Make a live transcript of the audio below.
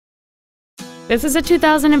This is a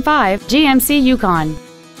 2005 GMC Yukon.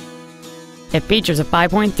 It features a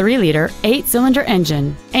 5.3-liter 8-cylinder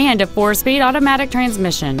engine and a 4-speed automatic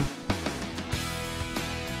transmission.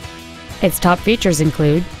 Its top features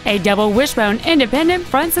include a double wishbone independent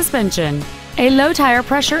front suspension, a low tire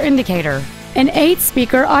pressure indicator, an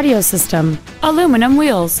 8-speaker audio system, aluminum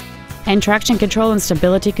wheels, and traction control and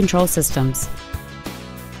stability control systems.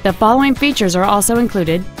 The following features are also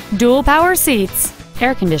included: dual power seats,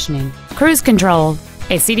 air conditioning, cruise control,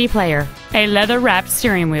 a CD player, a leather-wrapped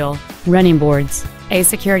steering wheel, running boards, a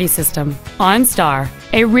security system, OnStar,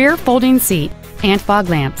 a rear folding seat, and fog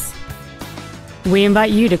lamps. We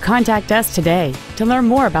invite you to contact us today to learn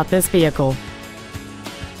more about this vehicle.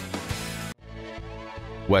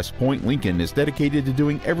 West Point Lincoln is dedicated to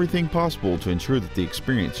doing everything possible to ensure that the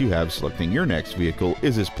experience you have selecting your next vehicle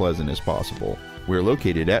is as pleasant as possible. We're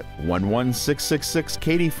located at 11666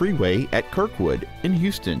 Katy Freeway at Kirkwood in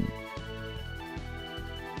Houston.